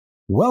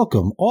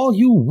Welcome, all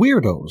you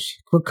weirdos,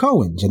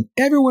 Krakoans, and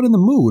everyone in the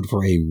mood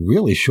for a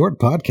really short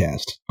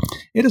podcast.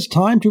 It is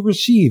time to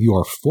receive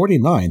your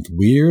 49th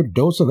Weird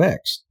Dose of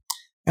X.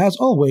 As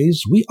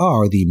always, we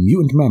are the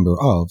mutant member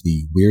of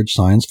the Weird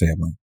Science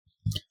family.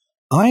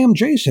 I am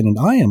Jason, and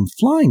I am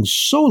flying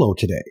solo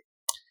today.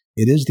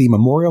 It is the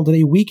Memorial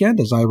Day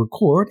weekend as I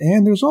record,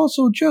 and there's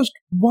also just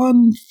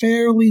one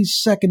fairly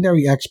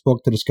secondary X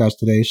book to discuss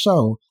today,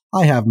 so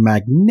I have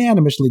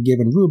magnanimously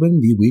given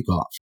Ruben the week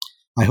off.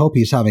 I hope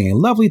he's having a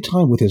lovely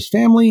time with his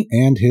family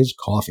and his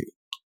coffee.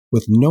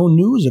 With no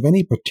news of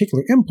any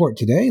particular import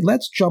today,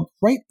 let's jump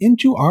right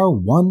into our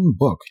one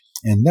book,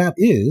 and that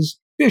is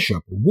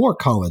Bishop, War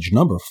College,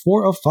 number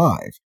 4 of 5.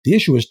 The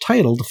issue is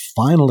titled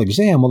Final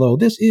Exam, although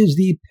this is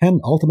the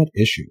penultimate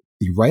issue.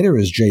 The writer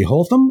is Jay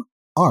Holtham,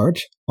 art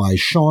by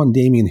Sean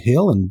Damian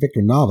Hill and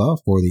Victor Nava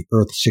for the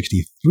Earth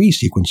 63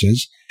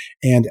 sequences,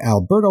 and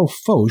Alberto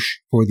Foch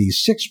for the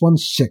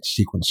 616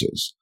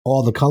 sequences.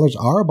 All the colors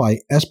are by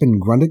Espen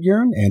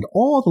Grundetjern, and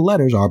all the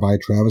letters are by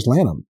Travis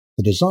Lanham.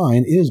 The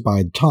design is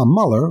by Tom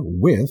Muller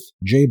with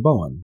Jay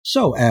Bowen.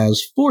 So,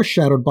 as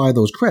foreshadowed by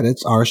those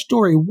credits, our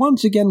story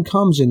once again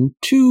comes in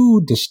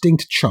two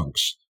distinct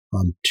chunks,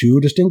 on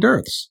two distinct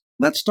Earths.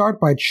 Let's start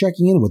by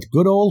checking in with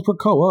good old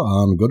Krakoa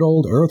on good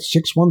old Earth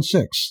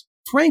 616.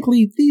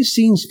 Frankly, these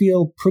scenes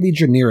feel pretty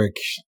generic,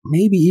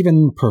 maybe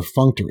even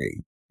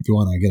perfunctory, if you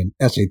want to get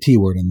an SAT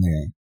word in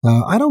there.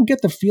 I don't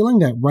get the feeling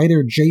that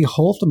writer Jay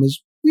Holtham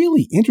is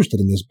really interested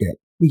in this bit.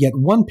 We get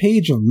one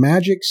page of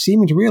magic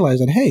seeming to realize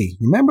that, hey,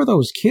 remember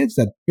those kids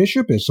that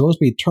Bishop is supposed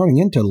to be turning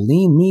into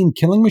lean, mean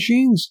killing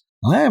machines?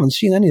 I haven't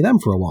seen any of them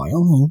for a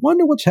while. I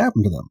wonder what's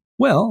happened to them.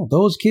 Well,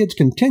 those kids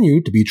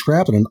continue to be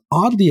trapped in an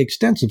oddly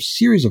extensive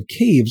series of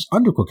caves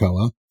under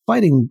Krakoa,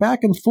 fighting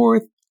back and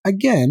forth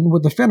again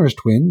with the Fenris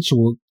twins,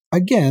 who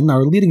again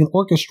are leading an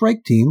Orca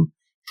strike team,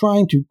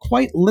 trying to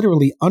quite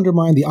literally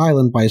undermine the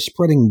island by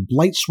spreading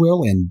blight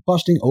swill and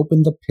busting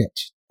open the pit.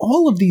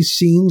 All of these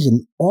scenes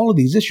and all of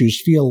these issues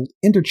feel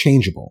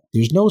interchangeable.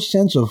 There's no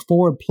sense of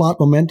forward plot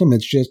momentum,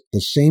 it's just the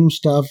same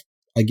stuff.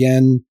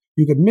 Again,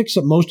 you could mix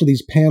up most of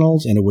these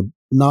panels and it would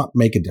not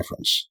make a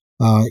difference.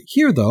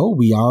 Here, though,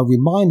 we are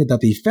reminded that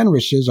the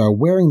Fenrises are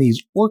wearing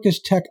these Orcus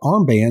Tech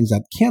armbands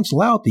that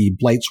cancel out the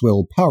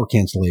Blightswill power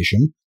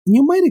cancellation, and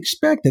you might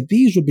expect that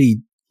these would be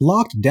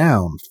locked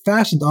down,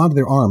 fastened onto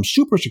their arms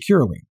super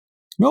securely.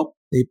 Nope,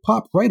 they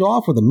pop right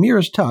off with a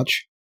merest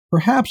touch,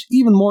 perhaps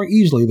even more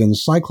easily than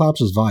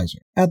Cyclops' visor.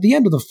 At the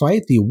end of the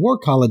fight, the War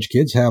College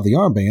kids have the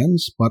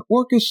armbands, but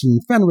Orcus and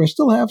Fenris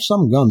still have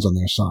some guns on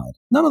their side.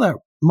 None of that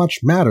much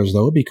matters,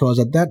 though, because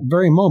at that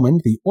very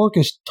moment, the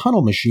Orcus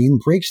tunnel machine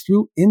breaks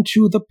through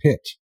into the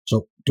pit.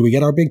 So, do we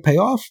get our big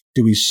payoff?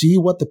 Do we see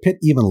what the pit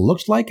even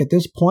looks like at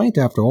this point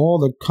after all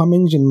the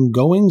comings and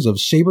goings of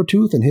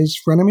Sabretooth and his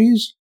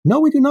frenemies?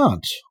 No, we do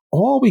not.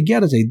 All we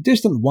get is a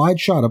distant wide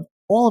shot of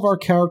all of our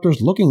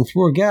characters looking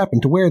through a gap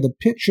into where the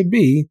pit should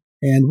be,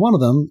 and one of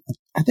them,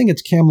 I think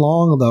it's Cam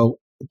Long, although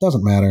it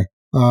doesn't matter,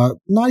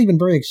 not even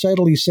very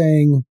excitedly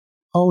saying,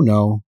 "Oh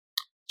no."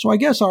 So I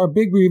guess our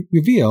big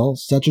reveal,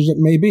 such as it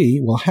may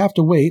be, will have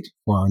to wait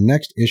for our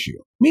next issue.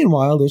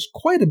 Meanwhile, there's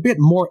quite a bit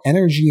more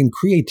energy and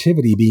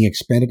creativity being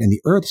expended in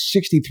the Earth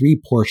 63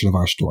 portion of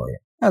our story.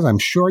 As I'm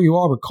sure you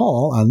all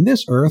recall, on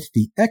this Earth,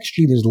 the X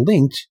gene is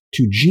linked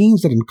to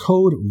genes that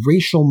encode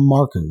racial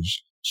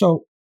markers.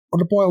 So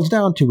what it boils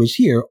down to is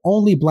here,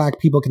 only black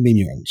people can be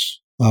mutants.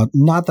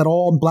 Not that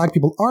all black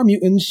people are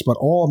mutants, but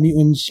all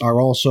mutants are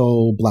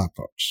also black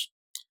folks.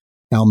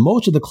 Now,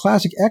 most of the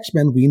classic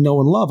X-Men we know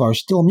and love are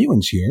still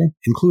mutants here,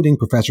 including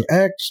Professor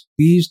X,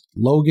 Beast,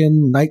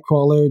 Logan,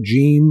 Nightcrawler,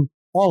 Jean,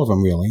 all of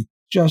them really.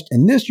 Just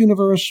in this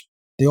universe,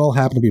 they all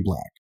happen to be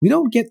black. We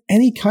don't get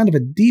any kind of a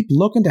deep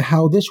look into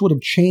how this would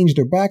have changed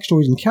their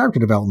backstories and character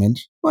development,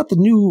 but the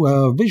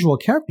new visual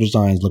character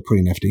designs look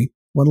pretty nifty.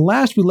 When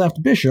last we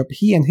left Bishop,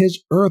 he and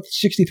his Earth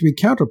 63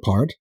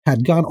 counterpart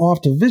had gone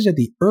off to visit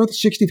the Earth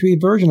 63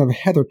 version of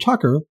Heather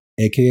Tucker,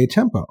 aka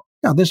Tempo.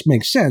 Now, this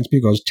makes sense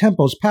because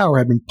Tempo's power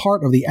had been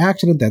part of the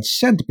accident that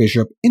sent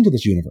Bishop into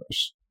this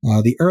universe.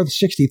 The Earth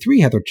 63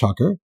 Heather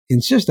Tucker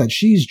insists that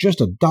she's just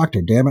a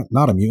doctor, dammit,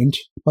 not a mutant,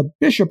 but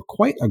Bishop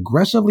quite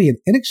aggressively and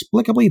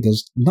inexplicably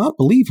does not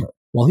believe her.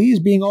 While he's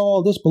being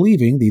all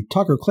disbelieving, the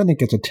Tucker Clinic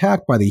gets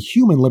attacked by the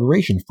Human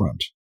Liberation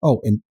Front.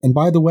 Oh, and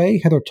by the way,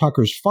 Heather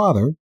Tucker's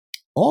father,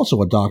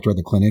 also a doctor at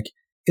the clinic,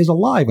 is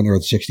alive in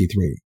Earth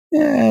 63,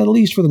 at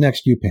least for the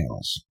next few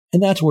panels.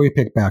 And that's where we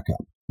pick back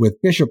up,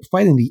 with Bishop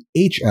fighting the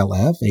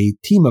HLF, a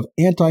team of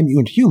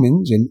anti-mutant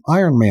humans in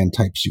Iron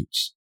Man-type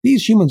suits.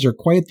 These humans are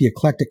quite the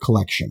eclectic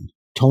collection.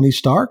 Tony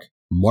Stark,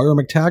 Moira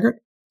McTaggart,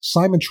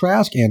 Simon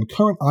Trask, and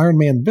current Iron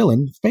Man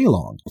villain,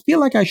 Phaelon. I feel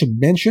like I should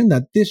mention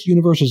that this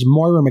universe's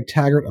Moira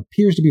McTaggart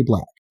appears to be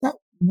black. That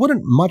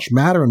wouldn't much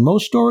matter in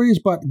most stories,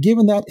 but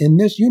given that in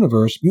this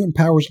universe, mutant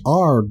powers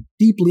are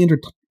deeply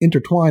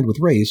intertwined with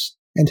race,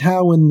 and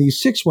how in the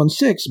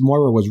 616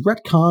 Moira was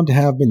retconned to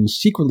have been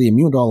secretly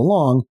immune all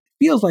along,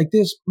 feels like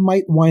this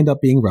might wind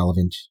up being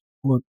relevant.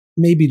 Or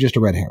maybe just a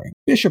red herring.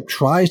 Bishop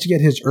tries to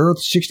get his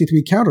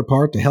Earth-63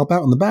 counterpart to help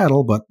out in the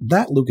battle, but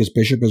that Lucas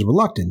Bishop is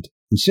reluctant,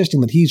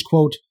 insisting that he's,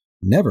 quote,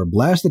 never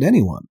blasted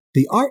anyone.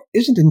 The art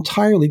isn't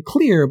entirely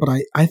clear, but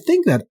I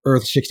think that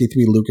Earth-63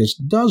 Lucas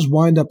does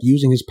wind up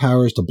using his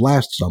powers to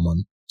blast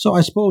someone, so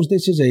I suppose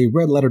this is a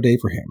red-letter day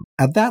for him.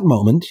 At that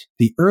moment,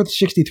 the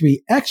Earth-63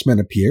 X-Men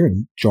appear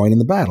and join in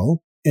the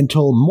battle,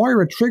 until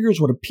Moira triggers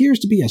what appears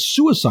to be a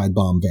suicide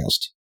bomb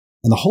vest,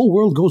 and the whole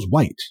world goes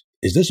white.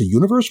 Is this a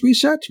universe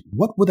reset?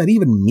 What would that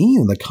even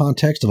mean in the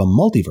context of a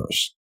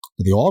multiverse?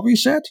 Do they all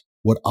reset?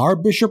 Would our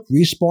Bishop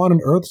respawn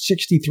in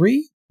Earth-63?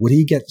 Would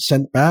he get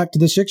sent back to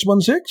the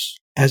 616?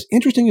 As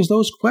interesting as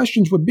those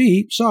questions would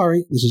be,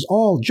 sorry, this is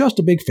all just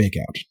a big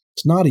fake-out.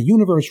 It's not a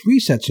universe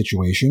reset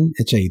situation,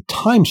 it's a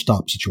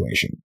time-stop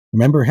situation.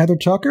 Remember Heather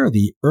Tucker,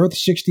 the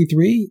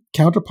Earth-63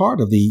 counterpart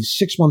of the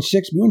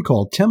 616 mutant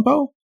called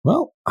Tempo?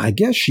 Well, I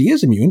guess she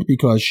is a mutant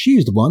because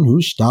she's the one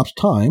who stops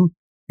time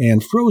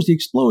and froze the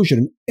explosion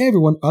in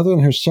everyone other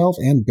than herself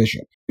and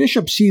Bishop.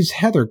 Bishop sees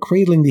Heather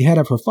cradling the head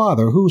of her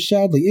father, who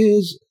sadly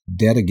is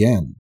dead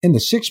again. In the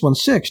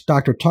 616,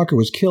 Dr. Tucker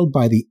was killed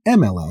by the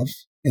MLF.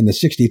 In the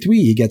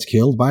 63, he gets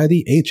killed by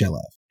the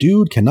HLF.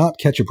 Dude cannot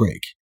catch a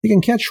break. He can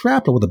catch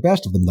shrapnel with the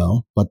best of them,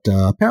 though, but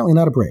apparently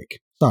not a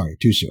break. Sorry,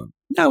 too soon.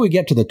 Now we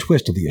get to the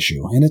twist of the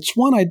issue, and it's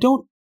one I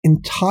don't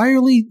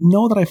entirely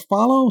know that I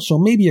follow, so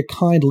maybe a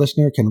kind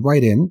listener can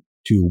write in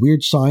to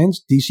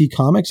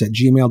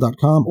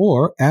weirdsciencedccomics@gmail.com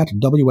or at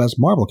WS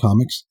Marvel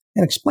Comics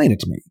and explain it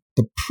to me.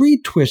 The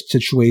pre-twist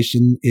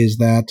situation is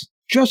that,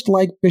 just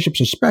like Bishop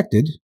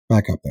suspected,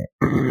 back up there,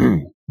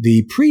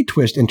 the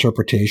pre-twist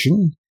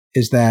interpretation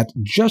is that,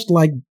 just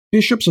like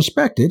Bishop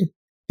suspected,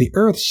 the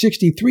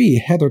Earth-63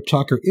 Heather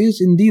Tucker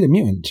is indeed a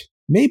mutant.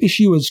 Maybe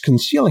she was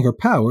concealing her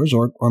powers,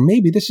 or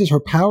maybe this is her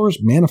powers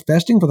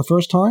manifesting for the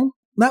first time?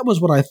 That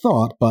was what I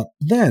thought, but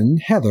then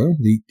Heather,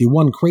 the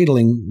one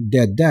cradling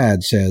dead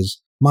dad, says,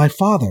 my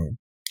father,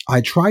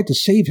 I tried to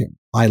save him.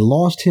 I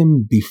lost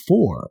him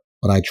before,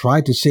 but I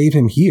tried to save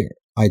him here.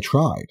 I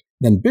tried.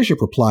 Then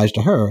Bishop replies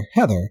to her,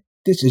 Heather,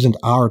 this isn't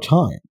our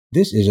time.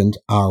 This isn't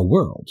our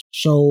world.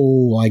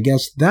 So I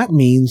guess that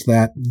means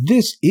that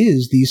this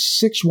is the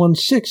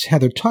 616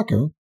 Heather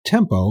Tucker,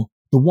 Tempo,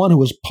 the one who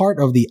was part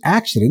of the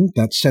accident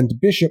that sent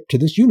Bishop to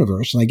this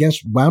universe and I guess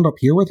wound up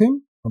here with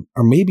him?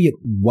 Or maybe it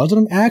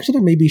wasn't an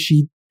accident. Maybe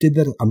she did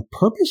that on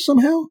purpose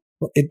somehow.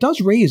 But it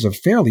does raise a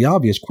fairly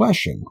obvious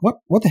question.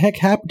 What the heck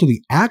happened to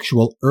the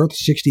actual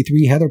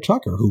Earth-63 Heather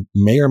Tucker, who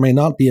may or may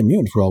not be a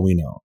mutant for all we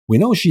know? We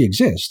know she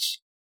exists.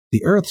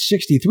 The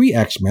Earth-63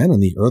 X-Men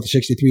and the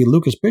Earth-63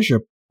 Lucas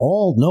Bishop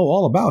all know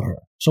all about her.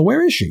 So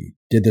where is she?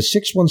 Did the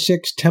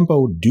 616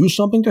 Tempo do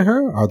something to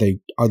her? Are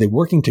they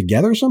working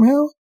together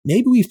somehow?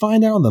 Maybe we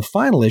find out in the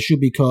final issue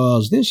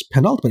because this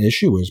penultimate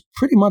issue is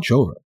pretty much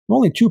over.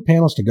 Only 2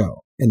 panels to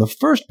go. In the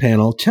first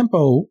panel,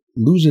 Tempo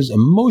loses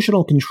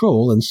emotional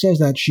control and says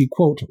that she,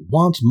 quote,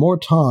 wants more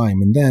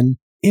time, and then,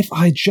 if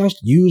I just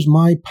use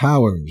my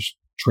powers,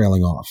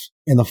 trailing off.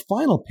 In the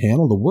final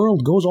panel, the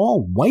world goes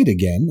all white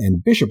again,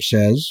 and Bishop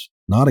says,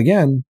 not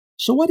again.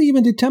 So what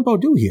even did Tempo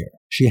do here?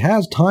 She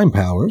has time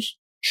powers.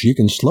 She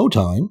can slow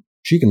time.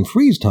 She can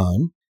freeze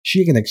time.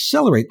 She can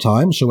accelerate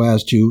time so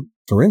as to,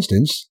 for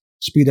instance,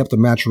 speed up the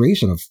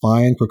maturation of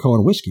fine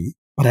Krakoan whiskey.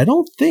 But I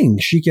don't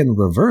think she can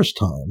reverse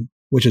time,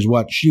 which is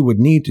what she would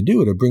need to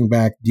do to bring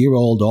back dear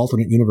old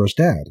alternate universe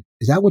dad.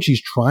 Is that what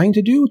she's trying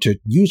to do, to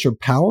use her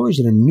powers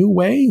in a new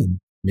way? And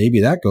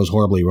maybe that goes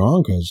horribly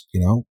wrong because,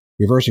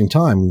 reversing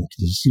time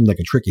seems like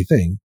a tricky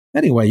thing.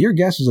 Anyway, your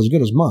guess is as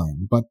good as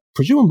mine, but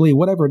presumably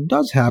whatever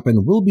does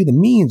happen will be the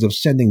means of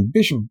sending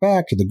Bishop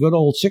back to the good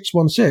old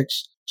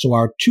 616 so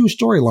our 2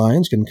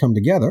 storylines can come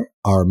together,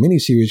 our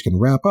miniseries can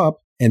wrap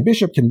up, and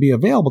Bishop can be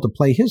available to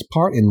play his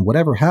part in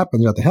whatever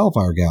happens at the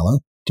Hellfire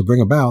Gala to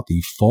bring about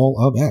the fall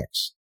of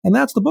X. And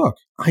that's the book.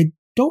 I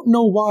don't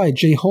know why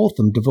Jay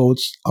Holtham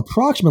devotes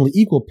approximately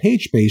equal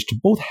page space to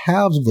both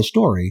halves of the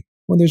story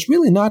when there's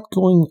really not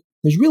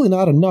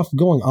enough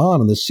going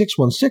on in the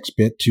 616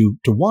 bit to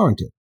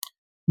warrant it.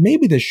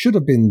 Maybe this should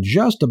have been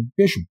just a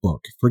Bishop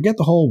book. Forget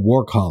the whole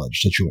War College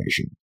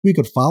situation. We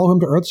could follow him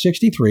to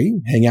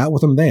Earth-63, hang out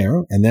with him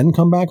there, and then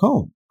come back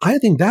home. I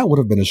think that would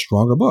have been a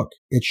stronger book.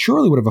 It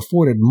surely would have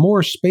afforded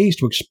more space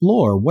to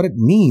explore what it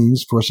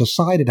means for a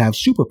society to have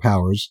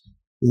superpowers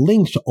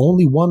linked to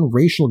only one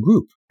racial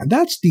group. And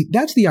that's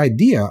the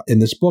idea in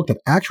this book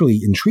that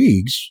actually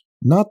intrigues,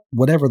 not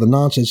whatever the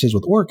nonsense is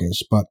with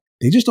Orchis, but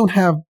they just don't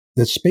have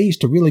the space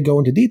to really go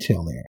into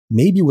detail there.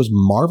 Maybe it was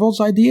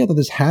Marvel's idea that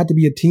this had to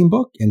be a team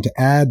book, and to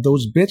add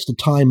those bits to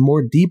tie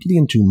more deeply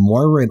into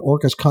Moira and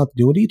Orchis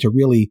continuity to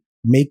really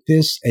make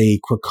this a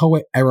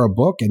Krakoa-era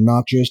book and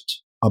not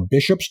just a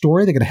Bishop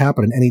story that could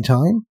happen at any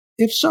time.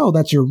 If so,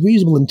 that's a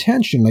reasonable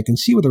intention. I can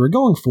see what they were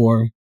going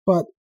for,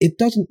 but it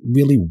doesn't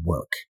really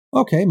work.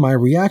 Okay, my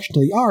reaction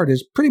to the art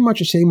is pretty much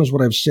the same as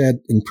what I've said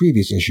in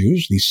previous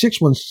issues. The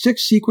 616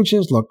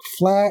 sequences look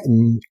flat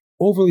and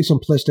overly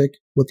simplistic,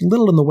 with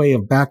little in the way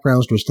of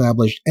backgrounds to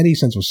establish any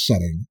sense of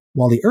setting,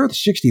 while the Earth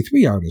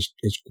 63 art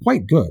is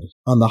quite good,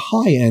 on the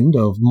high end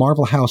of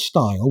Marvel House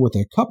style with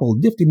a couple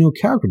nifty new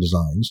character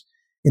designs,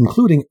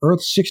 including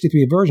Earth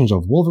 63 versions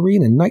of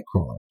Wolverine and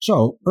Nightcrawler.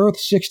 So, Earth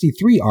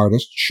 63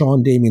 artists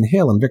Sean Damian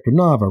Hill and Victor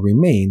Nava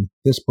remain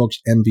this book's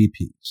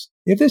MVPs.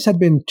 If this had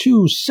been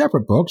two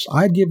separate books,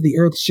 I'd give the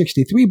Earth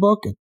 63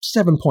 book a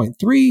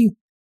 7.3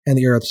 and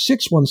the Earth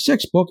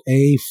 616 book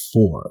a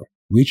 4.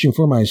 Reaching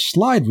for my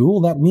slide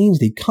rule, that means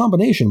the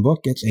combination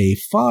book gets a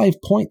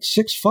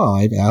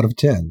 5.65 out of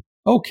 10.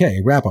 Okay,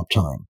 wrap-up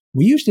time.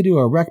 We used to do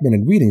a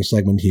recommended reading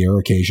segment here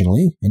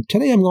occasionally, and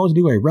today I'm going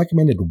to do a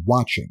recommended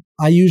watching.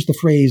 I used the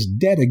phrase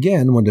dead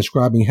again when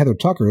describing Heather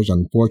Tucker's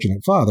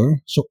unfortunate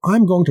father, so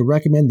I'm going to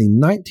recommend the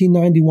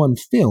 1991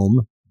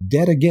 film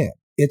Dead Again.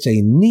 It's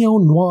a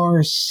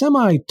neo-noir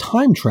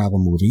semi-time travel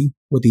movie,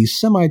 with the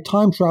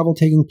semi-time travel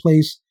taking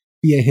place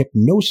via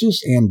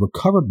hypnosis and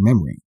recovered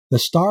memory. The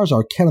stars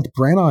are Kenneth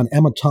Branagh and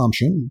Emma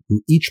Thompson,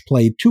 who each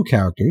played two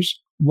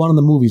characters, one in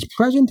the movie's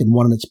present and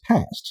one in its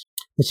past.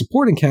 The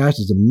supporting cast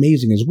is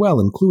amazing as well,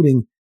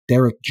 including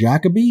Derek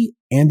Jacobi,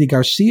 Andy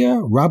Garcia,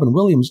 Robin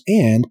Williams,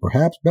 and,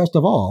 perhaps best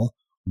of all,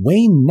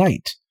 Wayne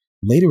Knight,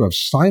 later of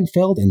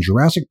Seinfeld and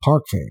Jurassic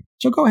Park fame.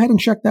 So go ahead and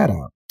check that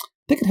out. I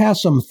think it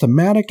has some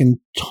thematic and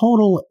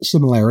tonal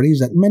similarities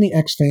that many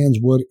X-fans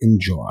would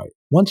enjoy.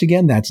 Once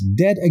again, that's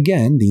Dead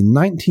Again, the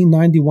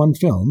 1991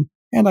 film,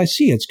 and I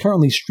see it's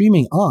currently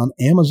streaming on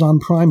Amazon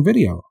Prime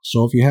Video,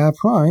 so if you have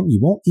Prime, you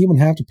won't even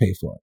have to pay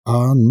for it.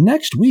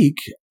 Next week,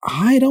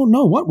 I don't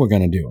know what we're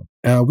going to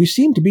do. We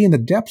seem to be in the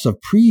depths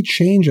of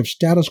pre-change of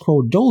status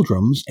quo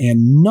doldrums,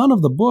 and none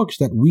of the books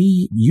that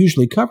we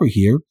usually cover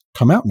here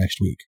come out next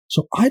week.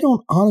 So I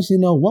don't honestly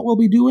know what we'll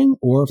be doing,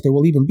 or if there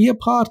will even be a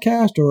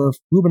podcast, or if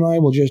Rube and I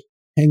will just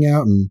hang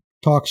out and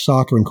talk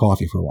soccer and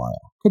coffee for a while.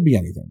 Could be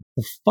anything.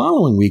 The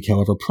following week,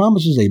 however,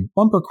 promises a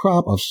bumper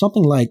crop of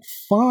something like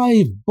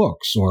 5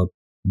 books, or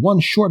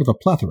one short of a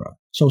plethora.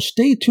 So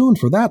stay tuned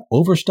for that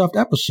overstuffed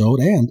episode,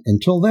 and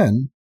until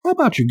then, how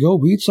about you go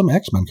read some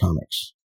X-Men comics?